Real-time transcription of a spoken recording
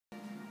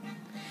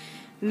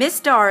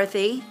Miss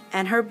Dorothy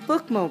and her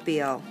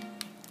bookmobile.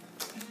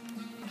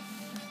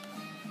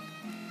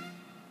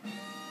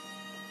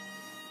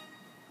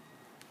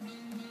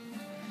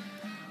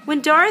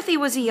 When Dorothy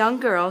was a young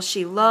girl,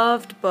 she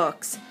loved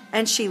books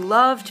and she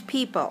loved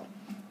people.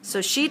 So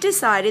she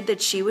decided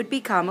that she would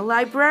become a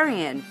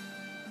librarian.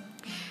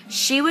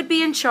 She would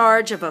be in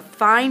charge of a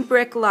fine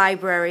brick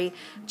library,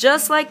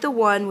 just like the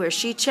one where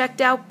she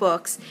checked out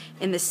books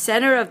in the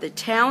center of the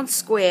town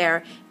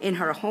square in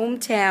her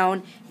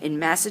hometown in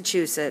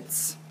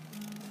Massachusetts.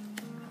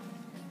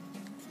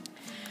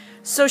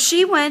 So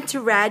she went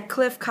to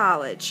Radcliffe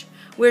College,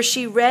 where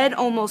she read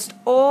almost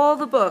all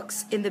the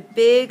books in the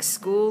big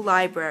school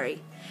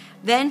library.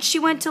 Then she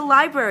went to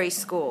library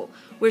school,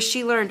 where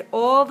she learned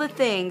all the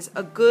things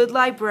a good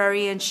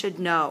librarian should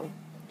know.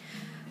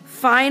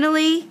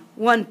 Finally,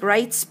 one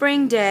bright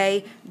spring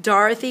day,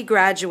 Dorothy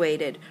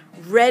graduated,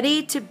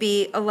 ready to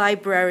be a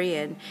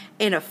librarian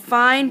in a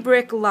fine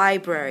brick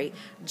library,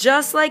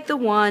 just like the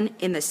one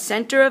in the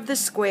center of the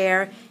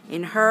square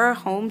in her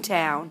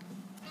hometown.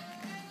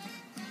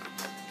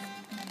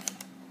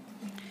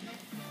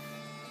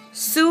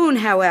 Soon,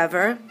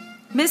 however,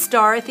 Miss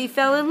Dorothy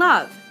fell in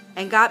love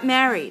and got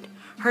married.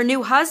 Her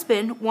new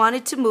husband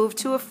wanted to move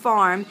to a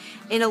farm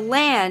in a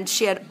land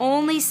she had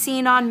only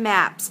seen on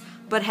maps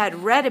but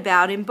had read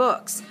about in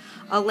books,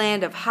 a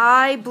land of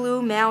high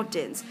blue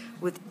mountains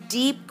with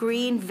deep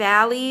green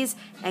valleys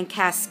and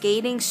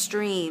cascading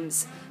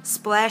streams,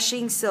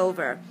 splashing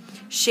silver,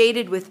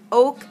 shaded with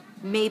oak,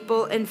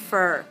 maple, and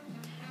fir.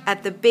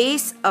 At the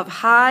base of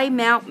high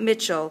Mount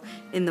Mitchell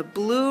in the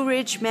Blue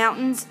Ridge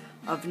Mountains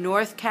of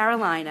North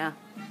Carolina.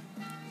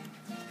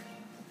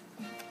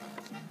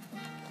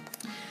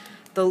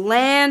 The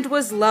land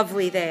was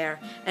lovely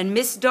there, and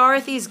Miss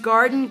Dorothy's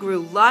garden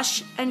grew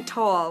lush and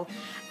tall.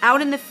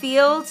 Out in the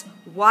fields,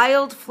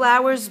 wild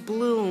flowers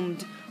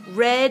bloomed,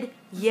 red,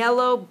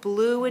 yellow,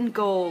 blue, and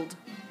gold.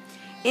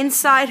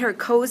 Inside her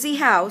cozy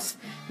house,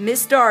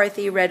 Miss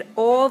Dorothy read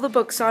all the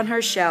books on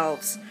her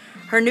shelves.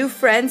 Her new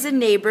friends and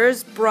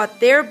neighbors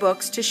brought their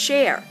books to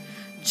share,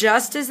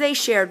 just as they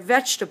shared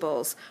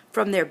vegetables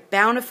from their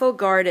bountiful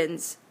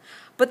gardens.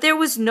 But there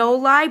was no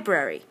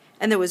library,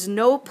 and there was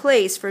no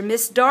place for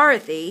Miss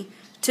Dorothy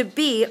to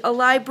be a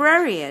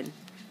librarian.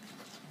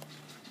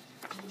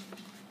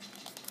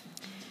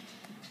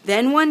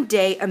 Then one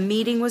day a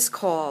meeting was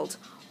called.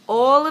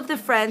 All of the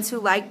friends who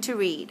liked to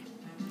read.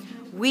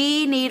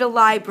 "We need a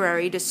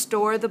library to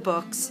store the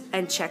books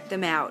and check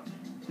them out,"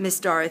 Miss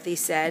Dorothy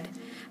said.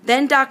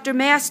 Then Dr.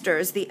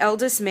 Masters, the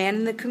eldest man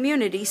in the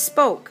community,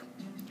 spoke.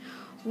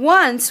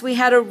 "Once we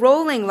had a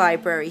rolling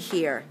library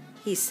here,"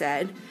 he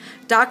said.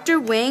 "Dr.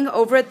 Wing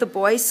over at the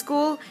boys'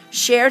 school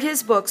shared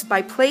his books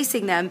by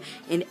placing them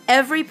in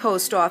every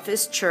post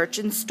office, church,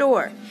 and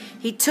store.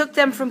 He took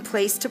them from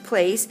place to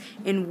place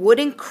in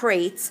wooden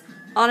crates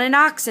on an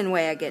oxen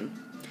wagon.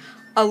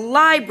 A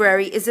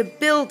library is a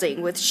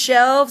building with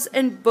shelves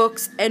and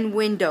books and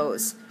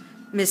windows,"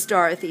 Miss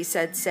Dorothy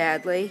said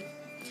sadly.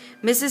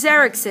 Mrs.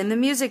 Erickson, the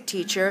music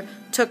teacher,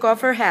 took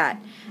off her hat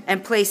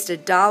and placed a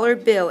 $1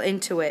 bill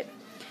into it.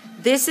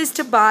 "This is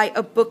to buy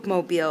a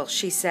bookmobile,"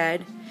 she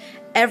said.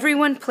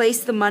 Everyone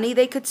placed the money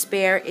they could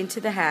spare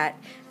into the hat,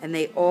 and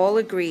they all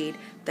agreed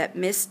that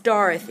Miss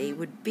Dorothy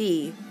would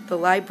be the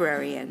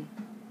librarian.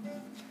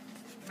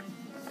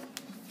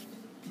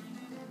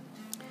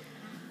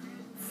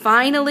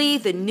 Finally,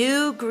 the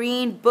new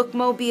green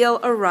bookmobile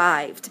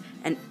arrived,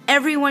 and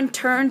everyone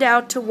turned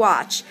out to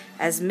watch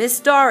as Miss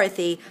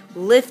Dorothy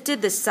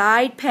lifted the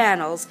side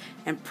panels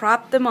and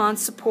propped them on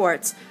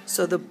supports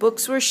so the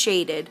books were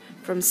shaded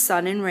from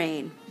sun and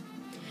rain.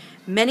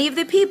 Many of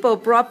the people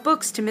brought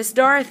books to Miss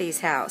Dorothy's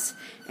house,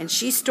 and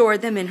she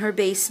stored them in her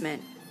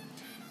basement.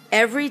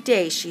 Every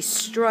day she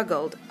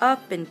struggled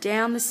up and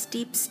down the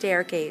steep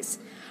staircase,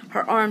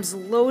 her arms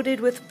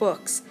loaded with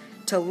books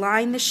to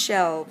line the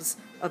shelves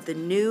of the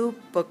new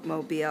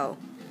bookmobile.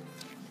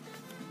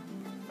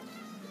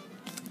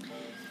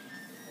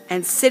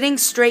 And sitting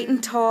straight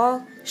and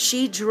tall,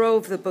 she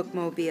drove the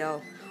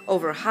bookmobile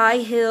over high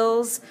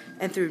hills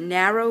and through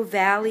narrow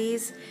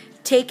valleys,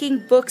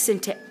 taking books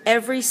into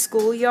every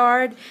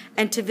schoolyard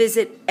and to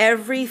visit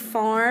every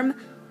farm,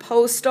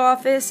 post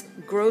office,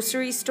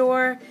 grocery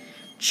store,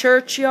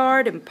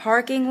 churchyard, and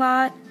parking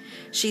lot.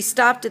 She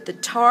stopped at the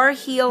Tar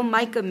Heel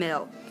mica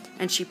mill,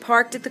 and she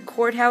parked at the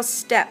courthouse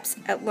steps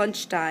at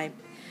lunchtime,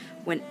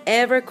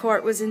 whenever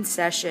court was in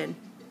session.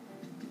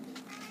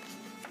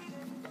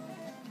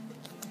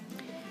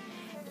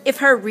 If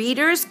her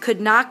readers could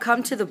not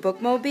come to the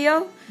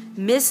bookmobile,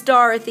 Miss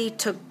Dorothy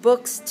took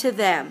books to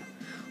them.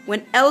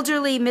 When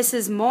elderly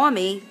Mrs.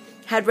 Maumee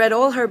had read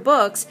all her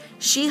books,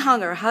 she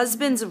hung her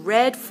husband's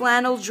red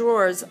flannel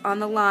drawers on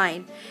the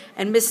line,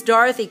 and Miss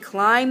Dorothy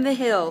climbed the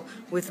hill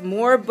with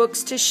more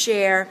books to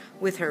share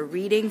with her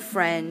reading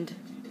friend.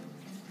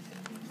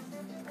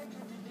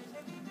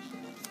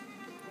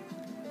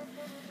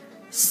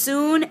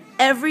 Soon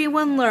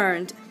everyone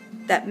learned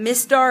that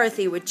Miss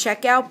Dorothy would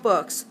check out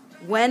books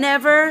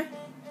whenever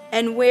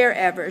and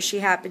wherever she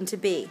happened to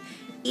be,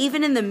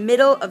 even in the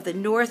middle of the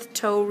North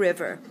Toe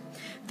River,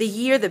 the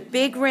year the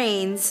big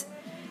rains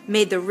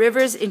made the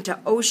rivers into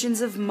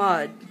oceans of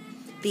mud.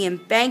 The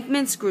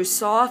embankments grew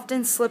soft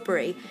and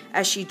slippery.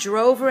 As she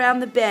drove around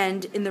the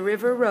bend in the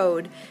river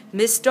road,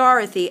 Miss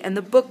Dorothy and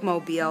the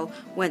Bookmobile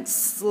went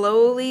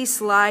slowly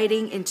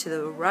sliding into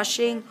the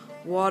rushing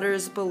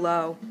waters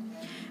below.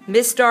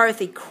 Miss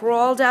Dorothy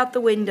crawled out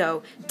the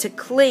window to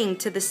cling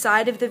to the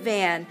side of the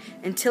van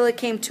until it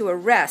came to a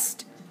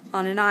rest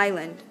on an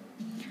island.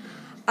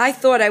 "I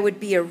thought I would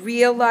be a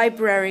real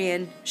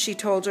librarian," she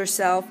told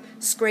herself,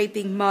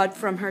 scraping mud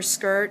from her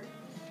skirt,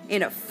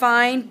 "in a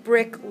fine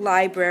brick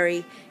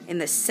library in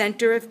the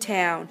center of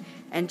town,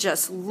 and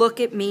just look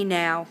at me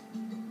now."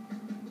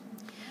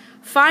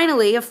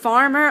 Finally, a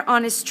farmer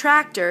on his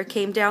tractor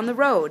came down the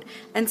road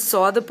and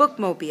saw the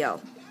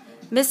Bookmobile.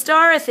 "Miss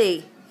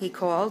Dorothy," he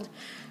called,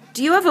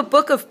 "do you have a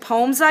book of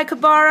poems I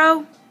could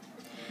borrow?"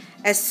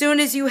 "As soon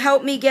as you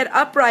help me get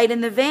upright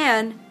in the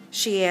van,"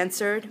 she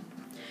answered.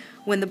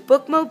 When the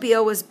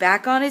Bookmobile was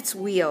back on its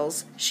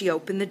wheels, she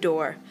opened the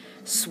door,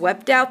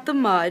 swept out the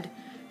mud,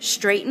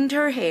 straightened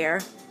her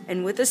hair,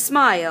 and with a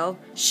smile,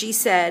 she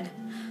said,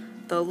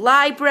 "The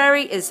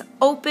library is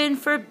open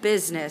for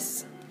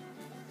business."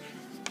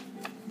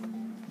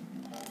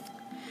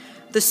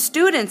 The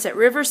students at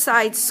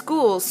Riverside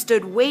School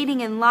stood waiting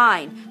in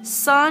line,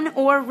 sun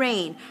or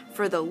rain,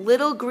 for the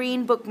little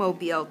green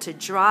Bookmobile to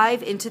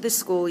drive into the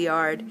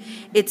schoolyard,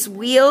 its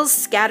wheels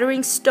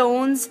scattering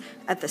stones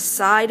at the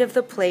side of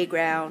the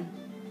playground.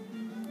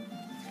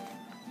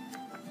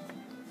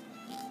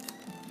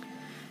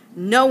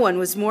 No one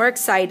was more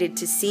excited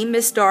to see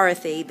Miss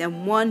Dorothy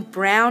than one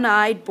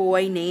brown-eyed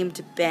boy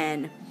named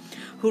Ben,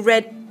 who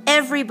read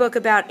every book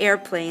about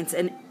airplanes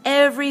and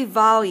every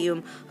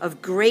volume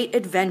of great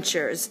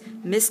adventures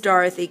Miss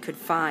Dorothy could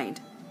find.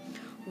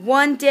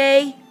 "One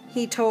day,"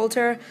 he told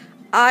her,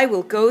 "I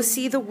will go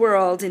see the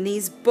world in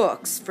these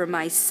books for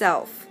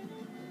myself."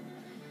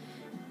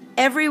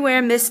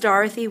 Everywhere Miss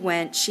Dorothy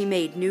went, she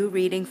made new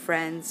reading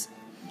friends.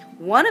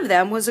 One of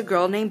them was a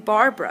girl named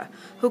Barbara,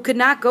 who could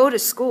not go to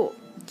school.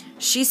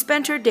 She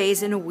spent her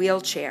days in a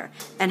wheelchair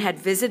and had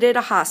visited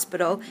a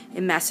hospital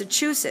in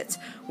Massachusetts,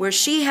 where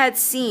she had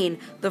seen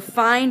the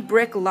fine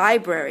brick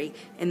library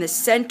in the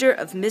center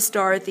of Miss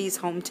Dorothy's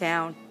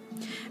hometown.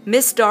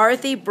 Miss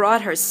Dorothy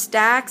brought her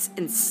stacks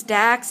and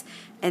stacks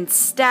and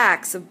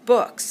stacks of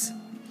books.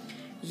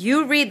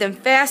 "You read them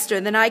faster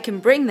than I can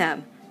bring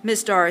them,"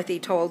 Miss Dorothy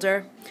told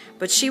her,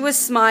 but she was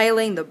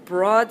smiling the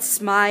broad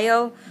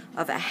smile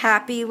of a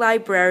happy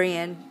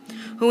librarian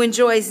who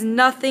enjoys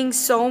nothing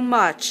so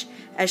much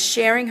as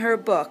sharing her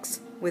books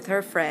with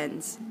her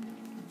friends.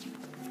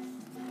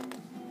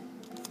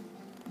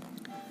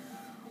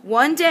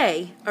 One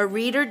day, a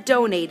reader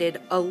donated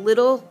a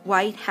little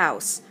white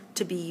house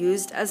to be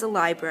used as a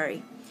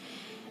library.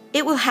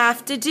 "It will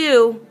have to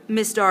do,"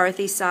 Miss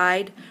Dorothy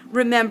sighed,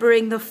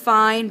 remembering the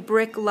fine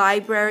brick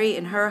library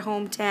in her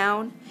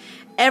hometown.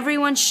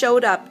 Everyone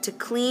showed up to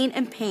clean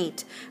and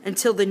paint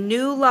until the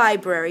new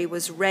library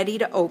was ready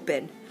to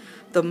open.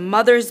 The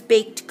mothers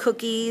baked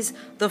cookies,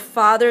 the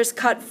fathers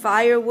cut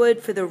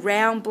firewood for the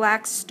round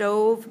black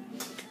stove.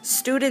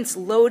 Students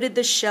loaded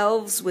the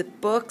shelves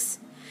with books.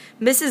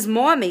 Mrs.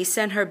 Mommy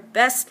sent her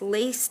best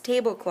lace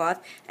tablecloth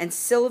and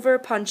silver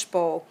punch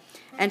bowl,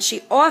 and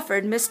she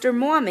offered Mr.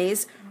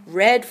 Mommy's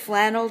red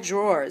flannel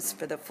drawers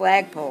for the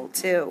flagpole,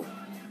 too.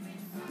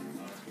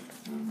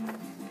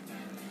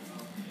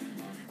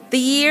 The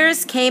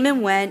years came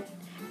and went.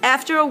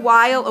 After a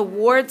while,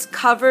 awards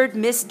covered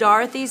Miss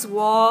Dorothy's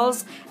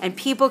walls, and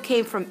people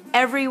came from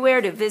everywhere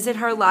to visit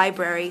her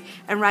library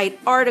and write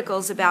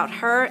articles about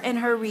her and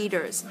her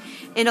readers.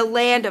 In a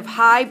land of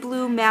high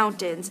blue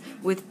mountains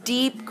with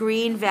deep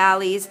green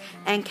valleys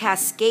and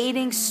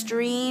cascading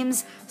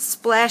streams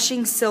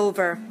splashing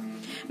silver,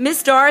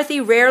 Miss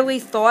Dorothy rarely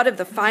thought of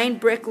the fine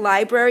brick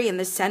library in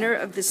the center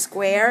of the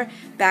square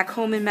back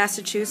home in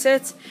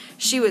Massachusetts.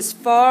 She was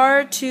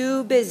far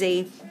too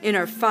busy in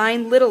her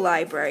fine little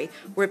library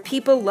where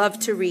people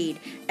loved to read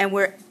and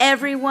where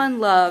everyone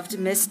loved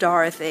Miss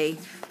Dorothy.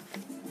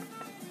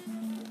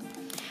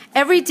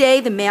 Every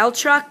day the mail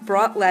truck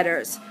brought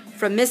letters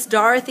from Miss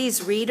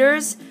Dorothy's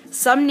readers,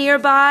 some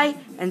nearby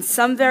and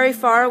some very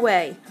far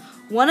away.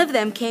 One of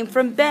them came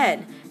from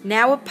Ben,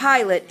 now a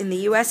pilot in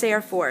the U.S.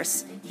 Air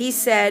Force. He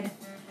said,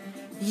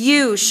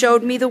 "You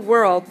showed me the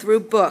world through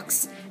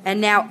books, and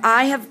now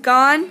I have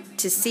gone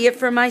to see it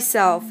for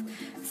myself.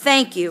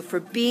 Thank you for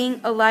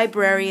being a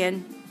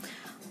librarian."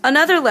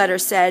 Another letter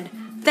said,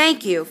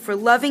 "Thank you for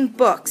loving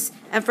books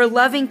and for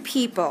loving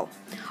people.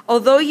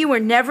 Although you were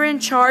never in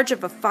charge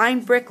of a fine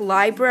brick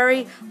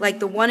library like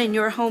the one in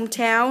your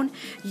hometown,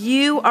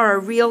 you are a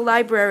real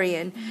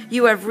librarian.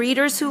 You have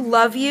readers who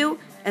love you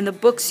and the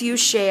books you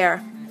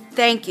share.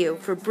 Thank you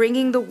for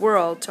bringing the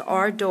world to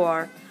our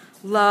door.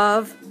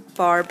 Love,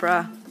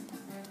 Barbara."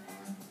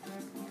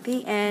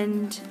 The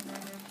end.